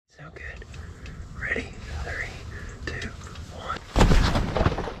sound good. Ready? 3, 2, 1.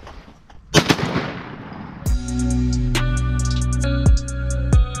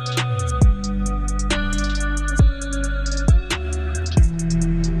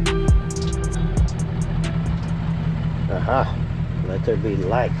 Let there be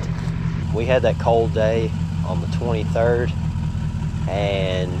light. We had that cold day on the 23rd,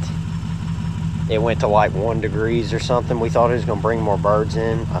 and it went to like 1 degree or something. We thought it was gonna bring more birds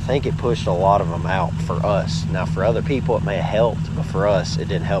in. I think it pushed a lot of them out for us. Now for other people it may have helped, but for us it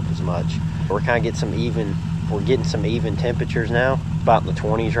didn't help as much. We're kind of getting some even temperatures now, about in the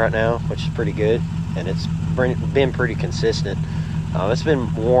 20s right now, which is pretty good, and it's been pretty consistent. It's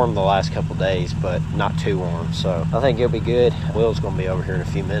been warm the last couple days, but not too warm, so I think it'll be good. Will's gonna be over here in a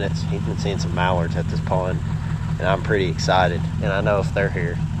few minutes. He's been seeing some mallards at this pond, and I'm pretty excited. And I know if they're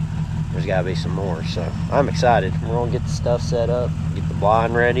here, there's gotta be some more, so I'm excited. We're gonna get the stuff set up, get the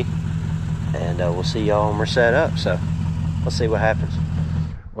blind ready, and we'll see y'all when we're set up. So we'll see what happens.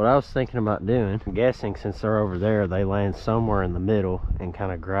 What I was thinking about doing, I'm guessing since they're over there, they land somewhere in the middle and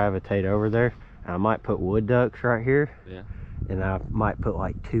kind of gravitate over there. I might put wood ducks right here. Yeah. And I might put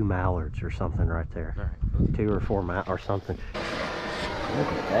like 2 mallards or something right there. All right. 2 or 4 mallards or something. Look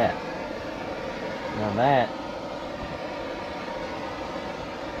at that. Now that.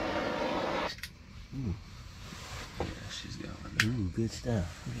 Ooh. Yeah, she's going. Ooh, good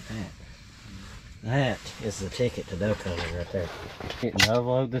stuff. Look at that. That is the ticket to duck hunting right there. Getting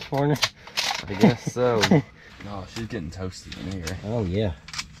overload this morning? I guess so. No, she's getting toasted in here. Oh, yeah.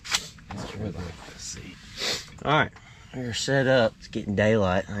 That's true. Let's see. All right. We're set up. It's getting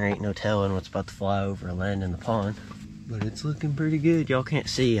daylight. There ain't no telling what's about to fly over and land in the pond. But it's looking pretty good. Y'all can't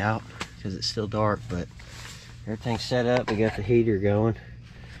see out because it's still dark, but everything's set up. We got the heater going.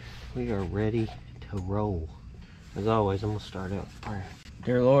 We are ready to roll. As always, I'm going to start out with prayer.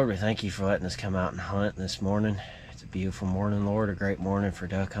 Dear Lord, we thank you for letting us come out and hunt this morning. It's a beautiful morning, Lord, a great morning for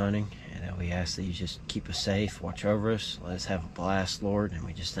duck hunting. And we ask that you just keep us safe, watch over us, let us have a blast, Lord. And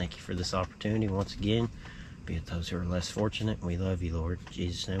we just thank you for this opportunity once again. Be it those who are less fortunate. We love you, Lord. In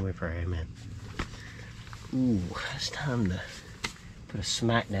Jesus' name we pray, amen. Ooh, it's time to put a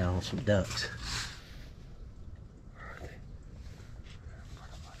smackdown on some ducks.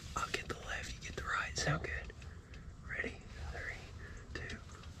 I'll get the left, you get the right. Sound good. Ready? 3, 2,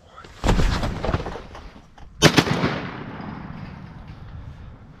 1.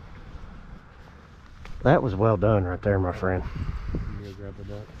 That was well done right there, my friend. You gonna grab a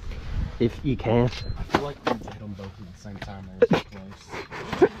duck? If you can. I feel like you hit them both at the same time. They were so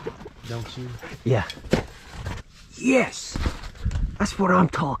close. Don't you? Yeah. Yes! That's what I'm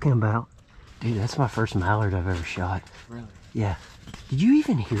talking about. Dude, that's my first mallard I've ever shot. Really? Yeah. Did you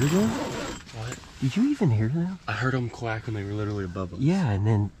even hear them? What? Did you even hear them? I heard them quack when they were literally above us. Yeah, and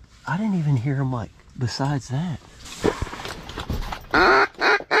then I didn't even hear them like besides that.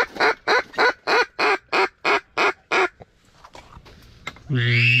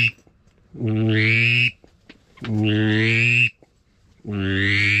 Right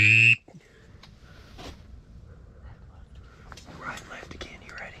and left again,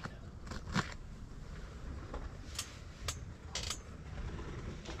 you ready?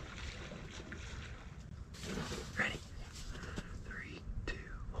 Ready? 3, 2,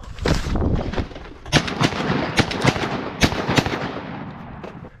 1.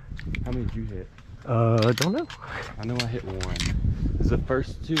 How many did you hit? I don't know. I know I hit 1. Because the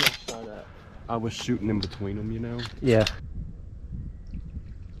first 2 I shot at, I was shooting in between them, you know? Yeah.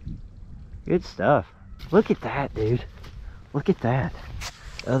 Good stuff. Look at that, dude. Look at that.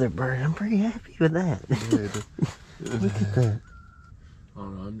 Other bird. I'm pretty happy with that. Look at that. I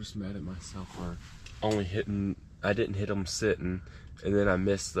don't know. I'm just mad at myself for only hitting. I didn't hit them sitting, and then I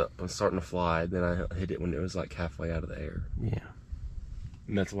missed the. I was starting to fly. Then I hit it when it was like halfway out of the air. Yeah.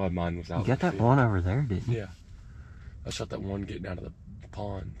 And that's why mine was out. You got that one over there, didn't you? Yeah. I shot that one getting out of the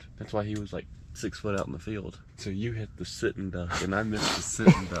pond. That's why he was like 6 foot out in the field. So you hit the sitting duck, and I missed the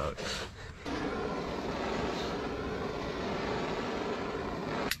sitting duck.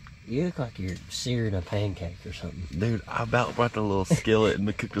 You look like you're searing a pancake or something. Dude, I about brought the little skillet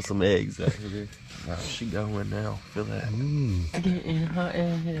and cooked us some eggs out here. Wow, she going now. Feel that? Getting hot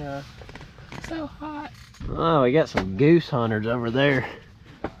in here. So hot. Oh, we got some goose hunters over there.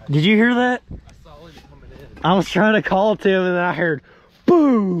 Did you hear that? I saw him coming in. I was trying to call to him and then I heard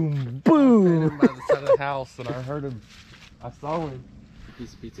boom, boom. By the side of the house and I heard him. I saw him. A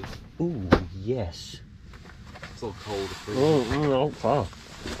piece of pizza. Ooh, yes. It's a little cold. Oh.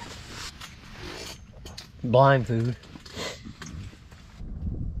 Blind food.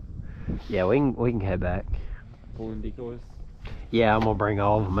 Yeah, we can head back. Pulling decoys? Yeah, I'm gonna bring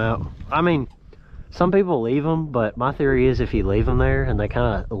all of them out. I mean, some people leave them, but my theory is if you leave them there and they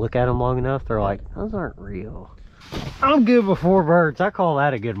kind of look at them long enough, they're like, those aren't real. I'm good with 4 birds. I call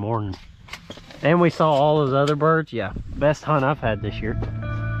that a good morning. And we saw all those other birds. Yeah, best hunt I've had this year.